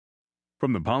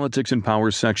From the Politics and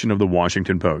Power section of the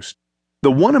Washington Post.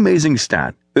 The one amazing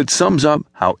stat that sums up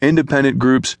how independent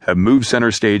groups have moved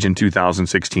center stage in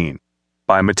 2016,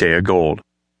 by Matea Gold.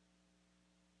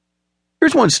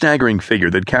 Here's one staggering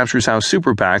figure that captures how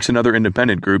super PACs and other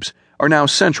independent groups are now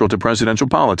central to presidential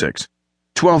politics: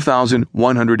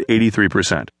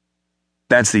 12,183%.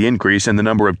 That's the increase in the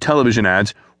number of television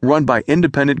ads run by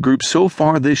independent groups so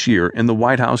far this year in the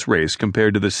White House race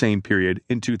compared to the same period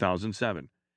in 2007.